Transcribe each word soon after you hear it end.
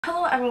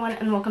Hello everyone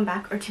and welcome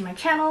back to my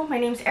channel. My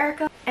name is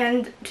Erica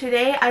and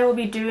today I will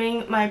be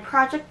doing my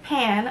project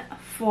pan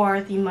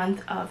for the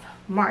month of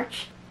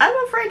March. I'm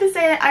afraid to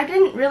say I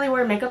didn't really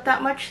wear makeup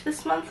that much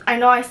this month. I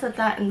know I said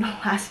that in the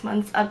last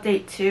month's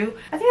update too.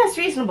 I think that's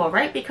reasonable,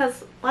 right?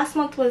 Because last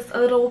month was a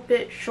little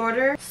bit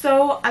shorter.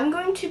 So I'm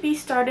going to be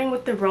starting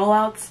with the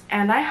rollouts,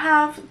 and I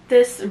have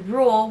this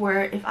rule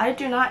where if I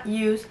do not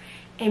use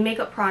a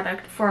makeup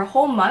product for a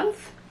whole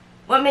month,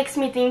 what makes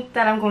me think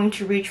that I'm going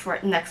to reach for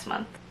it next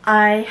month?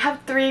 I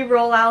have 3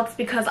 rollouts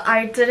because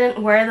I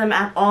didn't wear them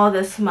at all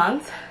this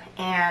month,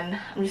 and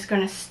I'm just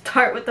going to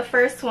start with the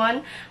first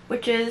one,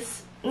 which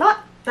is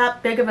not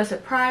that big of a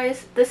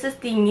surprise. This is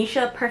the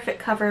Misha Perfect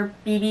Cover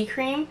BB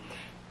Cream,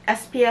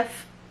 SPF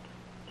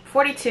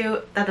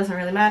 42, that doesn't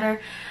really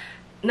matter,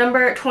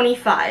 number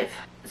 25.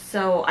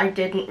 So I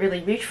didn't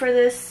really reach for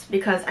this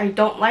because I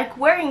don't like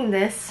wearing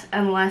this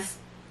unless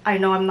I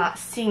know I'm not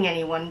seeing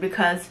anyone,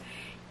 because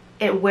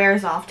it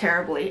wears off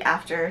terribly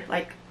after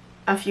like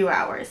a few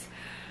hours.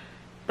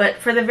 But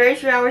for the very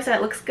few hours that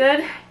it looks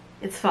good,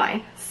 it's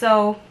fine.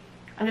 So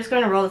I'm just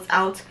going to roll this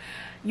out.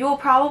 You will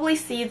probably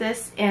see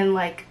this in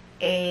like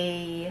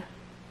a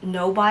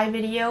no-buy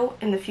video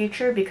in the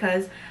future,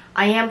 because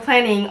I am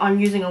planning on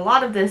using a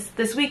lot of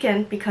this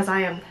weekend because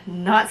I am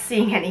not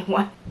seeing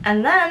anyone.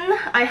 And then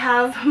I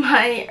have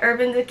my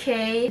Urban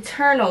Decay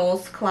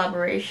Eternals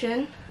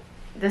collaboration.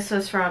 This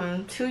was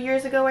from 2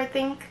 years ago, I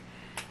think.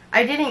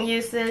 I didn't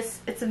use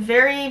this. It's a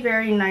very,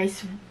 very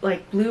nice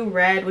like blue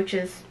red, which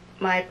is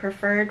my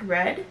preferred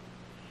red.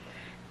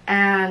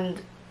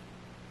 And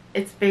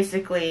it's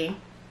basically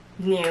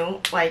new,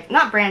 like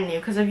not brand new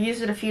because I've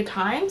used it a few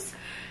times.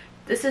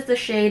 This is the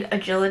shade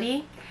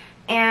Agility,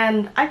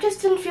 and I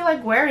just didn't feel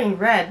like wearing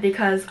red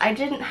because I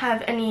didn't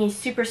have any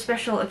super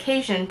special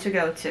occasion to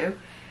go to.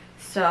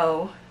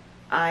 So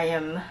I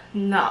am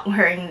not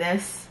wearing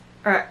this,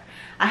 or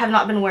I have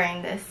not been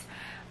wearing this.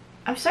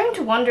 I'm starting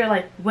to wonder,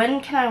 like,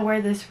 when can I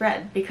wear this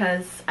red,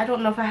 because I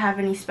don't know if I have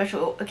any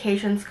special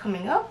occasions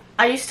coming up.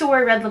 I used to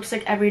wear red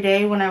lipstick every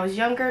day when I was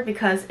younger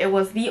because it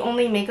was the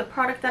only makeup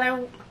product that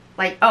I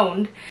like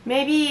owned.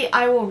 Maybe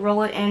I will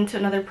roll it into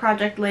another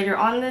project later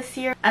on this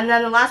year. And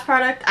then the last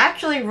product, I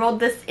actually rolled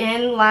this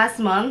in last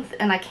month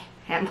and I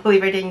can't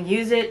believe I didn't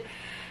use it.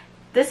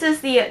 This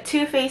is the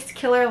Too Faced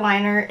Killer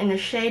Liner in the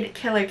shade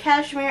Killer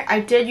Cashmere. I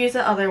did use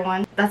the other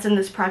one that's in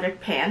this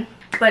project pan,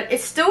 but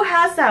it still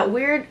has that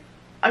weird,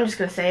 I'm just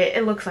gonna say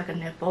it looks like a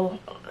nipple.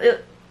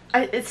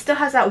 It still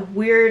has that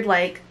weird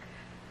like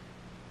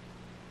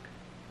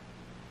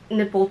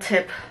nipple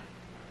tip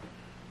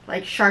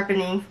like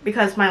sharpening,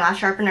 because my lash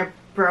sharpener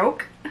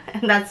broke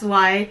and that's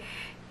why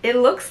it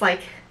looks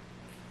like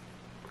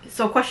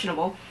so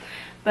questionable.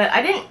 But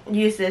I didn't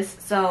use this,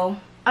 so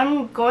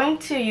I'm going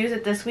to use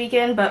it this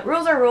weekend. But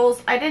rules are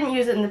rules. I didn't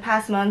use it in the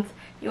past month.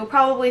 You'll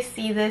probably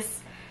see this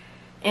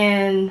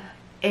in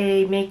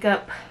a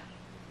makeup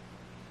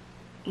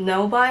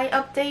no-buy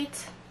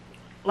update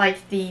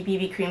like the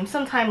BB cream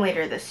sometime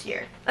later this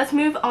year. Let's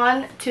move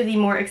on to the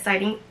more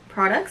exciting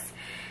products,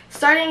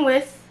 starting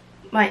with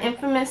my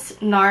infamous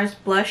NARS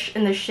blush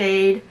in the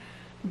shade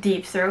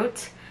Deep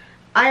Throat.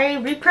 I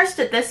repressed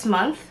it this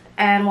month,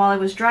 and while it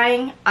was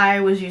drying I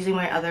was using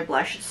my other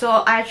blush, so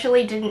I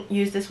actually didn't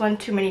use this one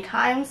too many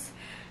times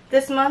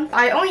this month.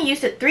 I only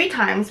used it 3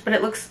 times, but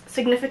it looks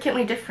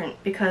significantly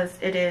different because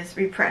it is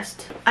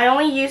repressed. I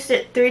only used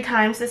it 3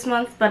 times this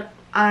month, but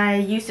I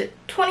used it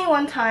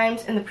 21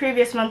 times in the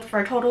previous month for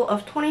a total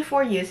of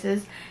 24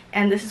 uses,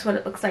 and this is what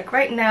it looks like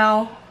right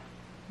now,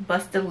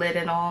 busted lid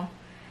and all.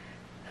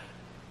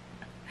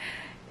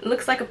 It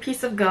looks like a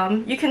piece of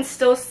gum. You can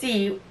still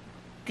see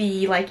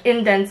the like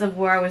indents of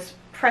where I was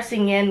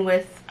pressing in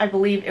with, I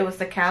believe it was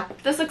the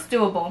cap. This looks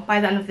doable by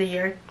the end of the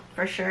year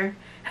for sure.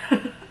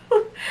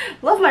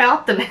 Love my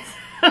optimism.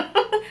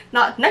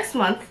 Not next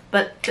month,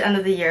 but the end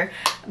of the year,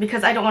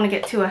 because I don't want to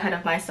get too ahead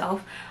of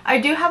myself. I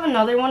do have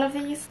another one of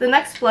these. The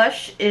next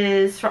blush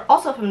is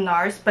also from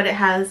NARS, but it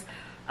has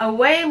a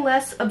way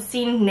less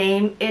obscene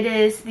name. It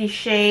is the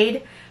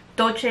shade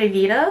Dolce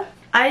Vita.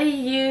 I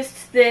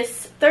used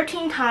this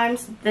 13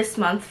 times this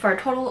month for a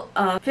total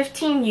of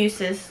 15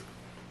 uses,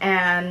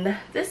 and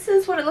this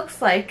is what it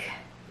looks like.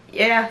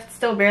 Yeah, it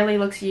still barely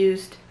looks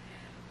used.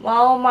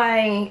 While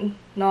my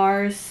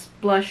NARS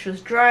blush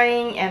was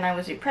drying and I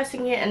was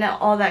repressing it and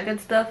all that good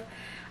stuff,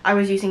 I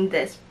was using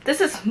this.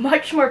 This is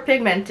much more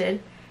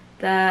pigmented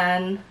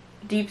than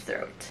Deep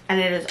Throat, and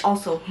it is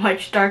also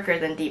much darker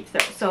than Deep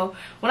Throat. So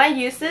when I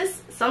use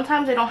this,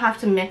 sometimes I don't have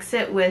to mix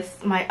it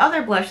with my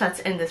other blush that's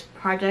in this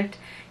project.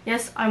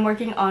 Yes, I'm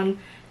working on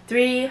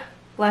 3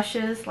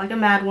 blushes like a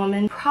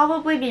madwoman.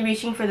 Probably be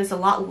reaching for this a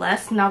lot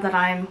less now that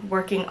I'm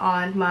working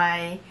on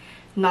my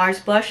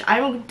NARS blush.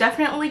 I'm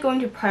definitely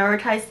going to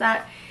prioritize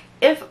that.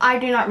 If I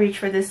do not reach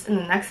for this in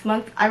the next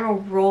month, I will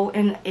roll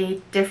in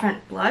a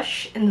different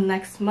blush in the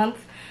next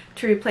month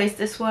to replace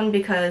this one,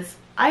 because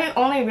I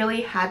only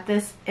really had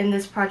this in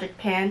this project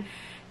pan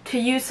to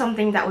use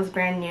something that was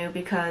brand new,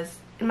 because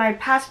in my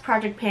past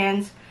project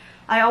pans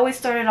I always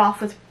started off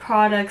with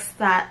products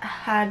that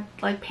had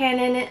like pan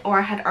in it or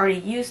I had already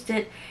used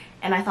it,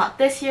 and I thought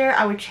this year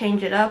I would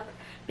change it up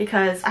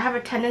because I have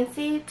a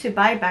tendency to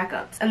buy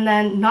backups and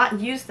then not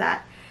use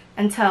that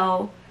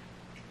until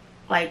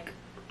like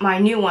my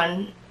new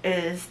one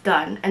is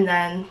done, and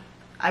then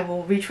I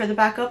will reach for the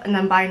backup and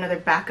then buy another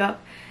backup.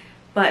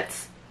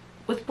 But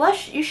with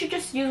blush, you should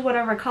just use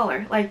whatever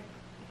color. Like,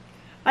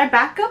 my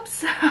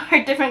backups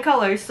are different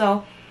colors,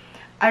 so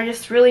I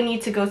just really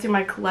need to go through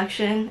my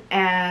collection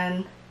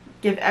and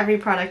give every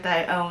product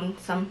that I own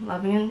some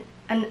loving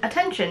and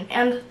attention.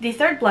 And the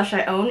third blush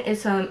I own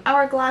is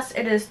Hourglass.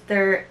 It is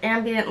their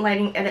Ambient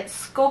Lighting Edit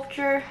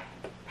Sculpture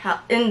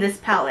in this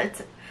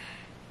palette.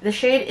 The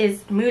shade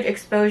is Mood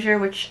Exposure,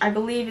 which I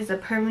believe is a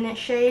permanent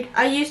shade.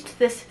 I used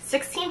this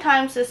 16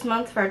 times this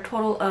month for a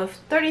total of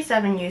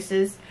 37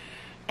 uses,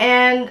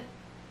 and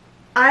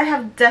I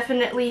have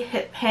definitely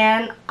hit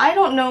pan. I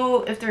don't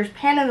know if there's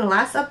pan in the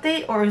last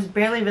update or it was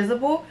barely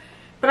visible,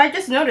 but I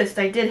just noticed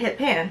I did hit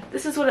pan.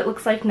 This is what it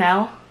looks like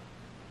now.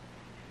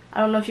 I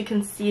don't know if you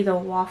can see the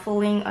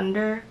waffling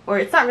under, or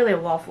it's not really a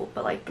waffle,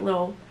 but like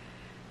little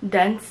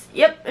dents.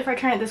 Yep, if I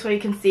turn it this way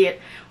you can see it.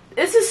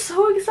 This is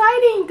so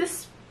exciting!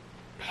 This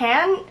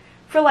pan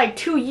for like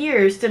 2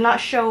 years did not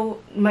show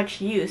much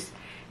use,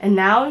 and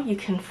now you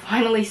can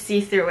finally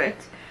see through it.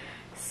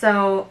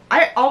 So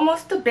I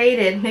almost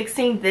debated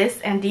mixing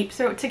this and Deep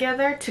Throat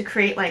together to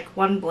create like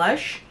one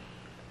blush,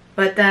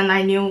 but then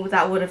I knew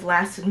that would have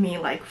lasted me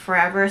like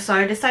forever, so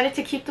I decided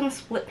to keep them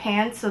split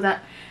pans so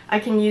that I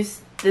can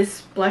use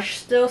this blush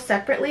still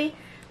separately,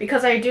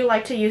 because I do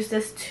like to use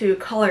this to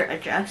color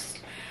adjust.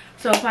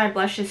 So if my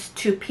blush is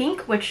too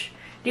pink, which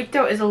Deep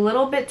Throat is a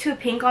little bit too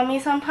pink on me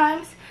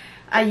sometimes,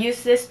 I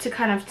use this to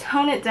kind of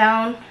tone it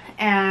down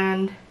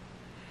and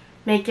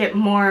make it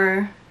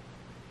more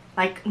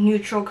like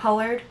neutral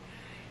colored,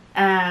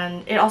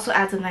 and it also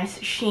adds a nice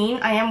sheen.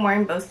 I am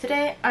wearing both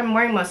today. I'm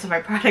wearing most of my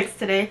products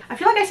today. I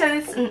feel like I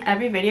said this in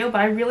every video,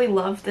 but I really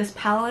love this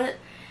palette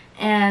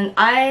and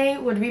I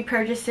would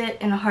repurchase it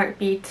in a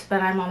heartbeat,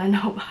 but I'm on a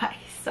no buy.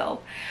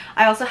 So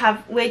I also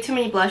have way too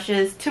many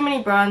blushes, too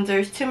many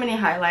bronzers, too many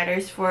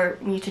highlighters for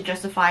me to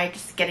justify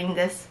just getting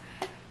this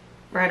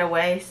right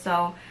away.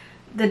 So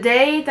the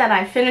day that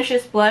I finish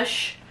this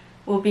blush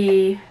will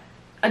be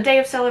a day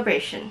of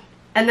celebration,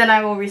 and then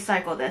I will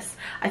recycle this.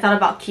 I thought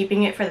about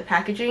keeping it for the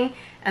packaging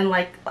and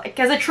like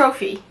as a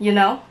trophy, you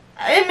know?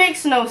 It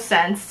makes no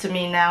sense to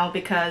me now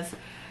because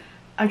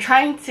I'm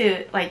trying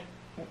to like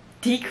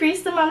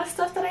decrease the amount of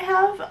stuff that I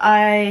have.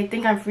 I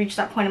think I've reached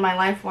that point in my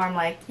life where I'm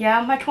like, yeah,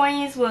 my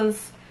 20s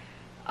was,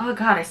 oh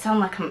god, I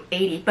sound like I'm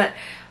 80, but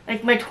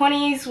like my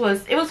 20s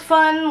was, it was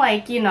fun,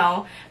 like, you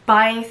know,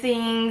 buying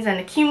things and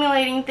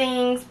accumulating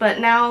things, but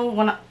now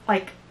when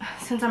like,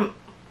 since I'm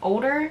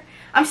older,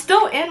 I'm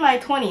still in my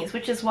 20s,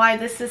 which is why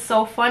this is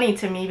so funny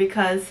to me,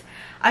 because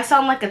I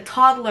sound like a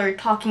toddler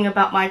talking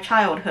about my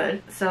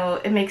childhood. So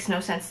it makes no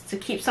sense to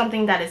keep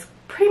something that is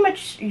pretty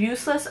much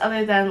useless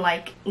other than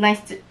like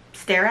nice to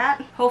stare at.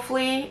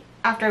 Hopefully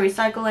after I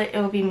recycle it, it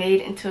will be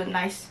made into a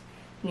nice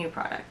new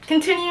product.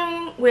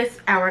 Continuing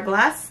with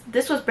Hourglass,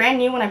 this was brand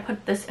new when I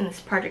put this in this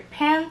project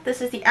pan.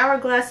 This is the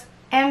Hourglass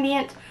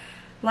Ambient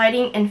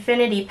Lighting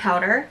Infinity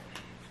Powder,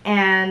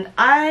 and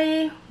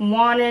I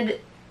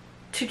wanted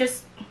to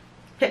just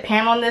hit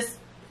pan on this,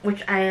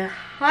 which I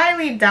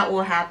highly doubt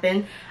will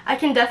happen. I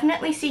can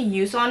definitely see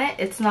use on it.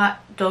 It's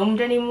not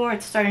domed anymore,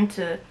 it's starting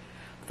to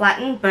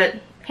flatten, but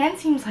pan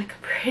seems like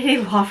a pretty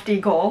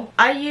lofty goal.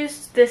 I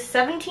used this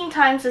 17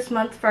 times this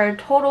month for a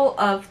total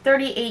of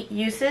 38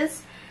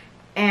 uses,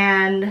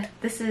 and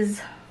this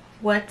is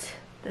what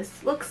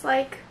this looks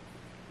like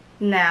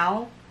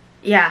now.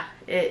 Yeah,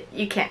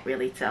 you can't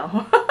really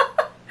tell.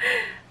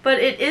 But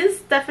it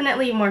is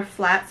definitely more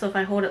flat, so if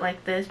I hold it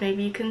like this,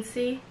 maybe you can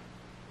see.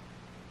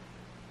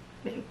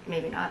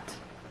 Maybe not.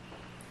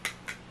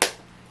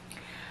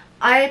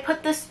 I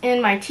put this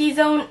in my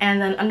T-zone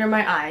and then under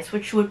my eyes,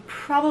 which would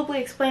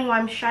probably explain why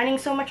I'm shining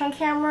so much on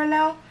camera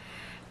now,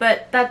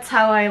 but that's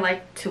how I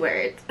like to wear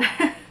it.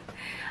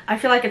 I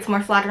feel like it's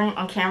more flattering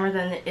on camera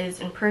than it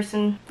is in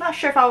person. Not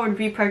sure if I would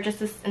repurchase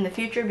this in the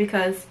future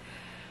because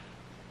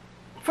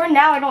for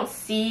now I don't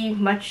see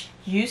much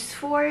use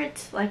for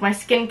it. Like my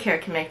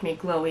skincare can make me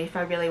glowy if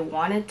I really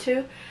wanted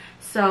to.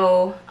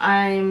 So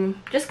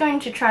I'm just going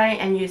to try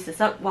and use this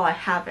up while I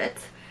have it.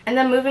 And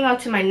then moving on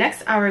to my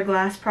next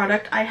Hourglass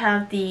product, I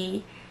have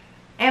the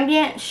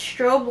Ambient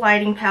Strobe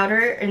Lighting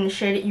Powder in the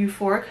shade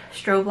Euphoric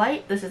Strobe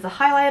Light. This is a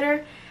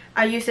highlighter.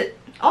 I used it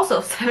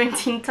also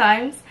 17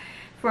 times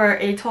for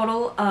a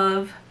total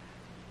of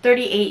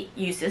 38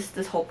 uses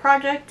this whole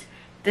project.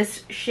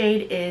 This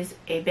shade is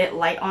a bit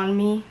light on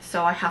me,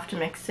 so I have to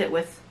mix it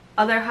with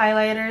other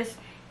highlighters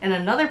in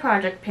another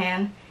project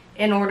pan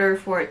in order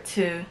for it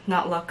to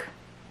not look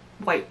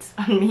white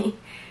on me.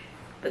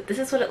 But this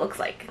is what it looks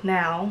like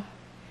now.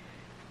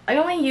 I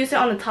only use it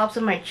on the tops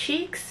of my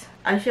cheeks.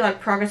 I feel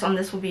like progress on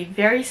this will be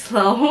very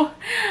slow.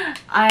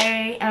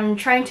 I am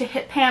trying to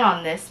hit pan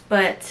on this,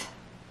 but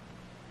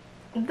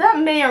that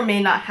may or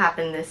may not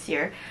happen this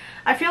year.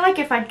 I feel like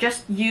if I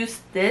just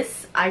used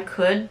this, I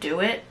could do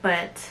it,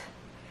 but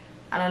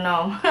I don't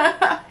know.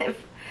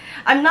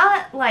 I'm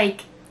not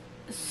like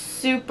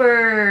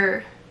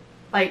super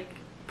like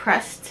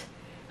pressed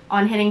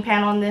on hitting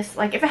pan on this.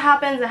 Like if it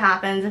happens, it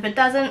happens. If it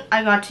doesn't,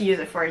 I got to use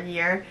it for a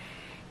year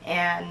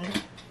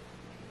and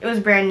it was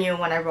brand new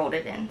when I rolled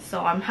it in.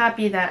 So I'm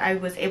happy that I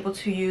was able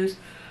to use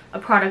a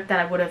product that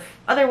I would have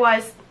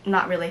otherwise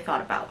not really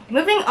thought about.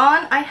 Moving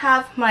on, I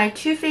have my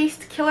Too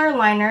Faced Killer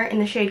Liner in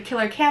the shade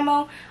Killer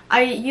Camo.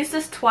 I used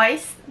this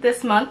twice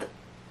this month,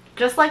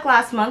 just like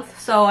last month,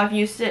 so I've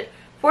used it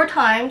 4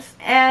 times,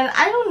 and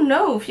I don't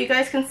know if you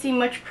guys can see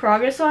much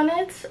progress on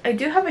it. I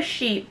do have a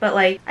sheet, but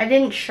like I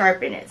didn't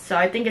sharpen it, so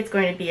I think it's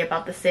going to be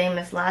about the same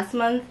as last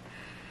month.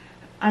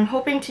 I'm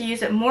hoping to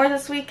use it more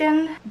this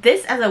weekend.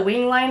 This as a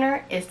wing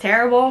liner is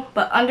terrible,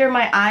 but under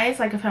my eyes,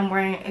 like if I'm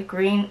wearing a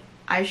green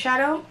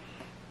eyeshadow,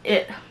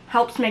 it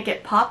helps make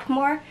it pop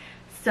more.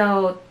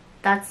 So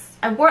that's,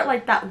 I wore it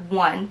like that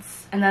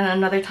once and then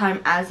another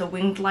time as a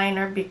winged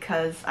liner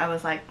because I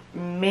was like,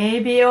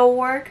 maybe it'll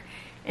work.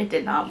 It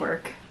did not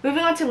work.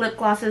 Moving on to lip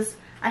glosses,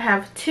 I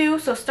have 2.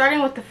 So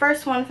starting with the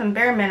first one from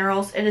Bare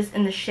Minerals, it is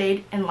in the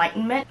shade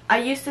Enlightenment. I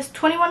used this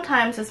 21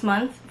 times this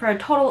month for a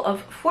total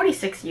of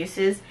 46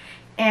 uses,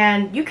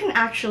 and you can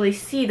actually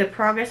see the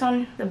progress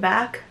on the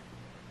back.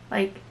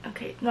 Like,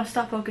 okay, no,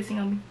 stop focusing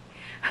on me.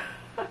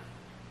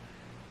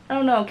 I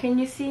don't know, can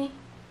you see?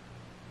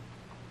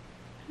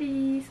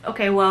 Please.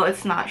 Okay, well,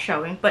 it's not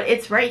showing, but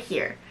it's right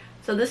here.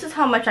 So this is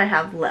how much I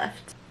have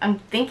left. I'm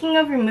thinking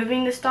of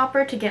removing the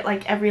stopper to get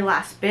like every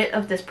last bit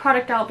of this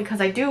product out because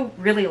I do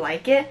really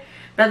like it.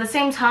 But at the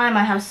same time,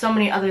 I have so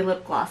many other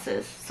lip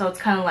glosses. So it's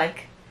kind of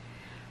like,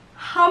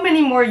 how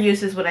many more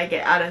uses would I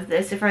get out of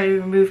this if I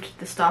removed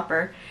the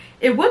stopper?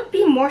 It would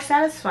be more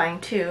satisfying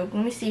too.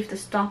 Let me see if the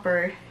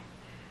stopper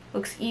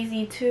looks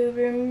easy to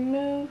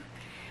remove.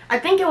 I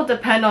think it will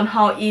depend on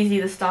how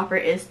easy the stopper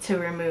is to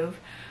remove.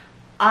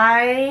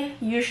 I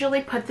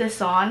usually put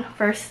this on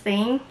first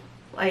thing,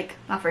 like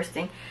not first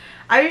thing.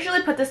 I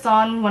usually put this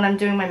on when I'm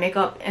doing my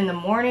makeup in the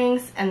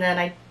mornings, and then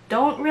I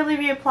don't really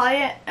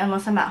reapply it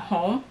unless I'm at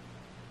home.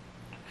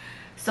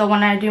 So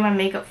when I do my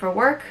makeup for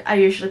work, I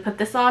usually put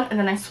this on and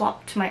then I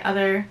swap to my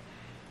other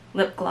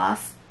lip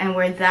gloss and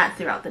wear that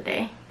throughout the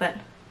day. But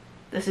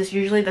this is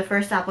usually the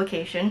first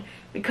application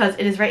because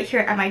it is right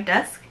here at my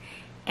desk,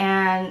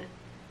 and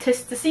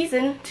 'tis the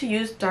season to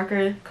use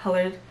darker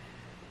colored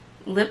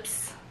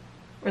lips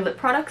or lip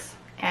products.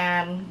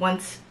 And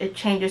once it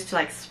changes to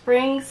like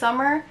spring,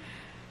 summer,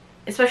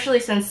 especially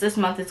since this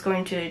month it's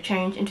going to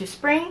change into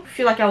spring, I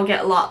feel like I will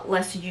get a lot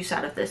less use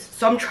out of this.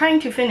 So I'm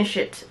trying to finish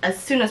it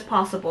as soon as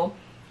possible.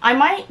 I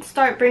might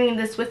start bringing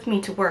this with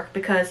me to work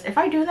because if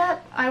I do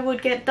that, I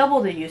would get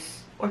double the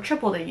use or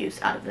triple the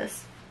use out of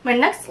this. My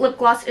next lip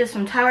gloss is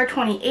from Tower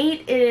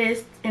 28. It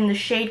is in the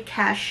shade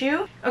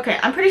Cashew. Okay,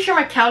 I'm pretty sure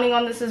my counting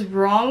on this is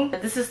wrong,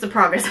 but this is the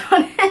progress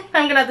on it.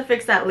 I'm gonna have to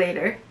fix that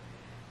later.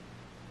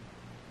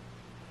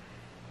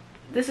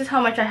 This is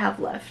how much I have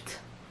left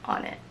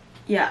on it.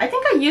 Yeah, I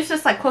think I used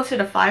this like closer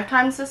to 5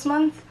 times this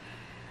month.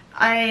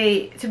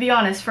 I, to be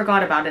honest,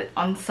 forgot about it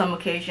on some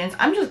occasions.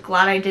 I'm just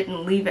glad I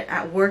didn't leave it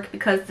at work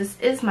because this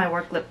is my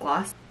work lip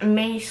gloss. I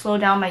may slow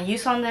down my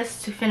use on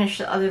this to finish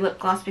the other lip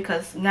gloss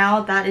because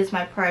now that is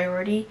my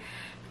priority,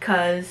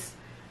 because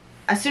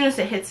as soon as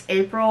it hits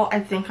April,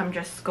 I think I'm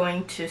just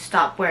going to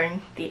stop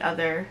wearing the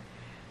other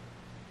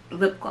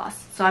lip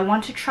gloss. So I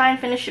want to try and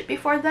finish it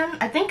before then.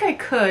 I think I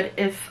could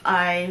if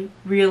I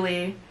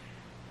really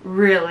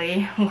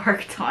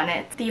worked on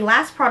it. The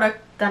last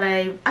product that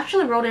I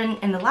actually wrote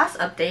in the last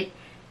update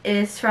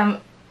is from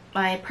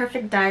my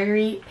Perfect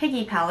Diary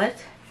Piggy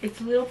palette.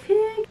 It's a little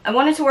pig. I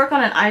wanted to work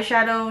on an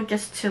eyeshadow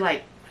just to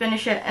like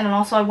finish it, and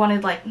also I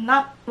wanted like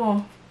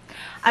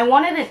I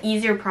wanted an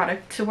easier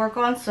product to work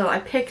on, so I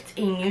picked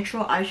a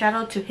neutral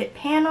eyeshadow to hit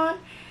pan on,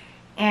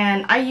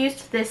 and I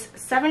used this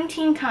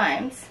 17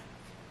 times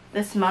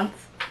this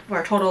month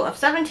for a total of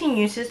 17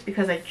 uses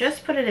because I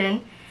just put it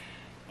in.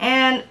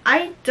 And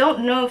I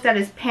don't know if that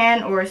is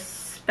pan or a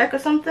speck or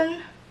something,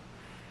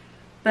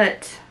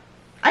 but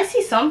I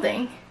see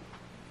something.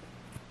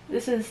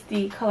 This is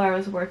the color I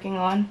was working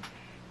on.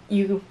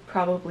 You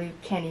probably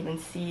can't even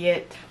see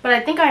it, but I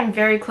think I'm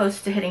very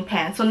close to hitting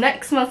pan. So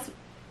next month's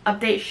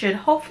update should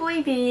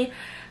hopefully be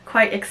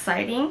quite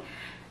exciting,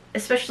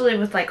 especially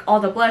with like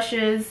all the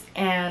blushes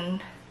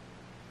and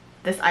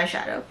this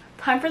eyeshadow.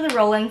 Time for the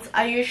roll-ins.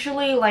 I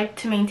usually like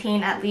to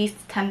maintain at least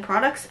 10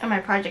 products in my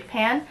project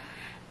pan,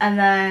 and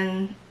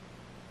then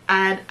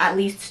add at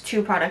least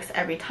 2 products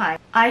every time.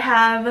 I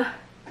have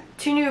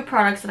 2 new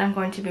products that I'm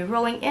going to be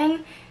rolling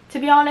in. To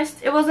be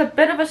honest, it was a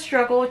bit of a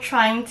struggle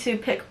trying to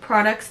pick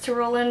products to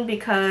roll in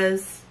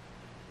because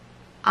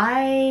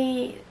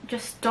I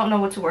just don't know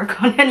what to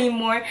work on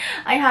anymore.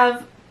 I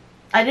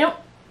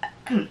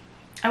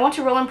want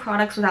to roll in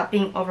products without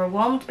being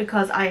overwhelmed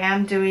because I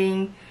am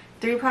doing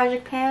 3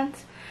 project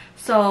pans.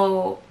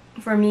 So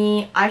for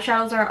me,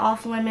 eyeshadows are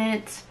off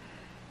limits.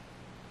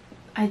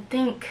 I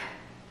think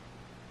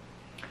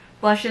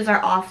blushes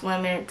are off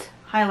limit,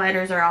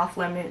 highlighters are off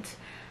limit,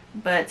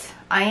 but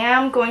I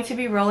am going to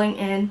be rolling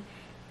in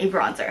a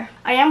bronzer.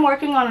 I am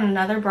working on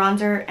another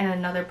bronzer and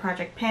another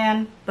project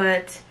pan,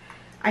 but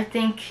I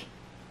think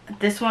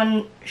this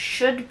one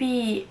should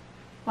be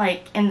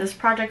like in this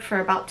project for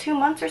about 2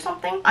 months or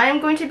something. I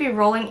am going to be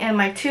rolling in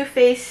my Too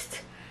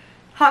Faced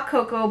Hot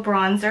Cocoa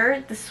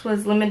bronzer. This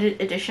was limited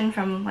edition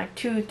from like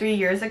 2-3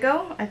 years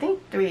ago. I think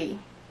 2,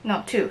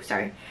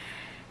 sorry.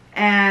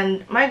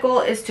 And my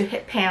goal is to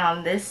hit pan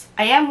on this.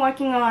 I am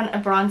working on a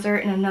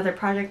bronzer in another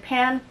project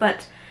pan,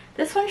 but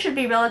this one should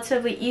be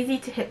relatively easy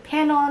to hit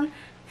pan on.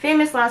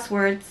 Famous last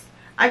words.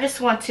 I just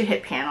want to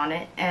hit pan on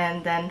it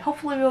and then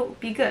hopefully it will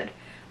be good.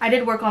 I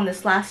did work on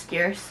this last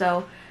year,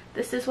 so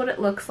this is what it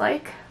looks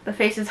like. The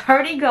face is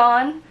already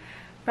gone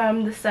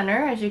from the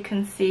center, as you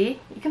can see.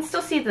 You can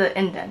still see the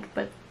indent,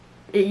 but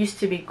it used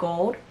to be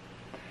gold.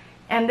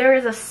 And there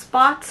is a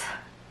spot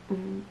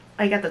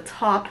like at the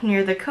top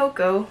near the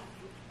cocoa,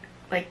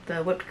 like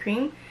the whipped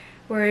cream,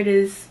 where it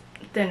is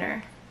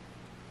thinner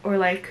or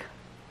like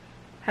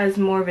has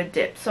more of a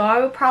dip. So I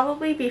will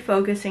probably be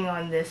focusing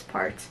on this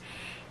part.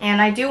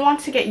 And I do want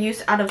to get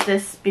use out of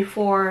this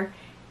before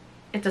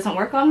it doesn't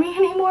work on me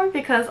anymore,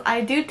 because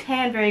I do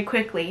tan very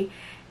quickly,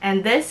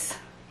 and this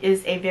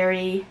is a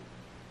very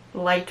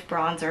light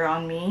bronzer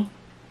on me,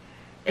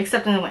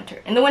 except in the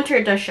winter. In the winter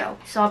it does show.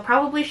 So I'll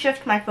probably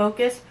shift my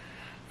focus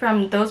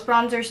from those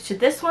bronzers to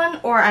this one,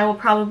 or I will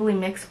probably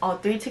mix all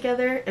three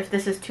together if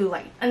this is too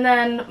light. And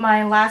then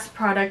my last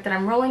product that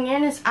I'm rolling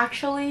in is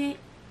actually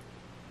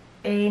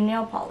a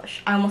nail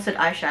polish. I almost said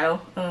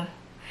eyeshadow. Ugh.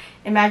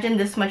 Imagine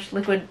this much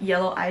liquid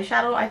yellow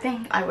eyeshadow. I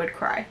think I would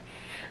cry.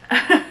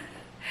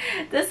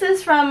 This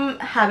is from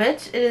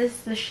Habit. It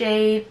is the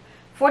shade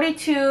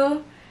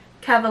 42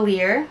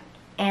 Cavalier,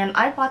 and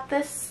I bought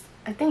this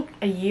I think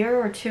a year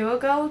or two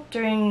ago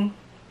during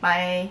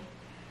my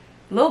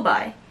low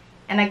buy,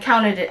 and I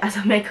counted it as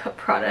a makeup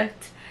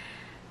product.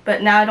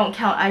 But now I don't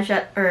count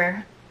eyeshadow,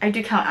 or I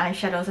do count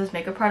eyeshadows as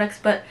makeup products,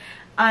 but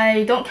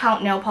I don't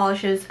count nail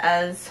polishes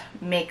as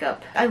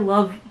makeup. I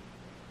love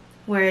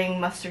wearing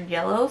mustard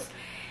yellows.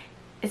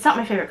 It's not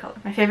my favorite color.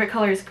 My favorite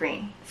color is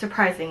green,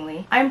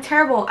 surprisingly. I'm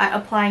terrible at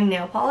applying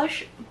nail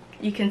polish.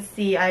 You can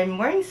see I'm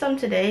wearing some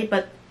today,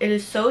 but it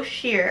is so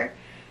sheer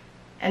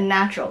and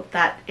natural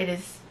that it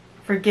is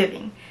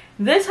forgiving.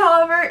 This,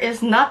 however,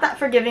 is not that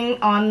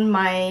forgiving on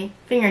my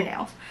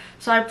fingernails.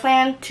 So I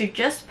plan to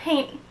just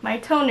paint my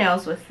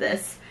toenails with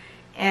this,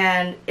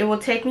 and it will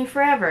take me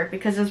forever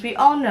because, as we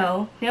all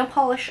know, nail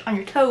polish on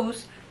your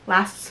toes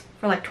lasts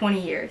for like 20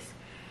 years.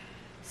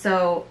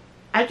 So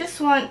I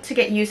just want to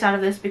get use out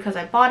of this because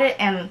I bought it,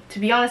 and to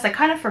be honest, I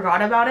kind of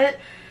forgot about it,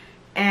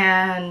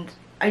 and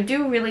I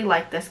do really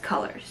like this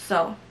color.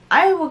 So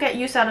I will get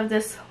use out of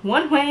this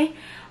one way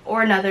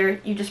or another.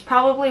 You just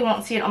probably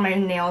won't see it on my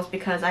nails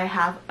because I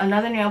have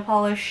another nail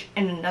polish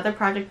in another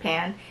project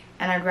pan,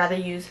 and I'd rather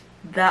use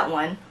that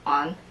one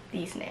on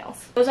these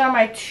nails. Those are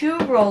my 2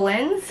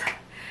 roll-ins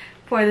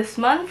for this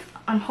month.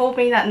 I'm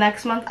hoping that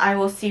next month I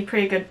will see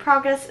pretty good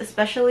progress,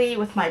 especially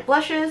with my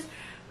blushes.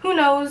 Who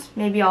knows,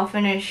 maybe I'll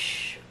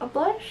finish a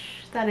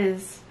blush. That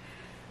is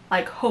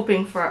like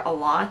hoping for a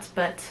lot,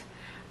 but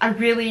I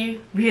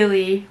really,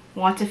 really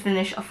want to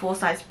finish a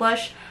full-size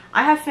blush.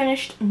 I have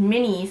finished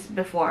minis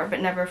before, but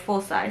never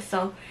full-size,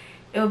 so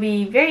it will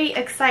be very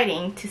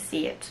exciting to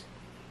see it.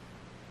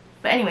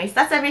 But anyways,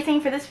 that's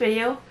everything for this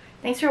video.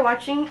 Thanks for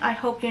watching. I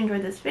hope you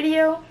enjoyed this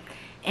video,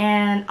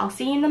 and I'll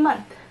see you in a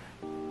month.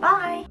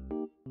 Bye!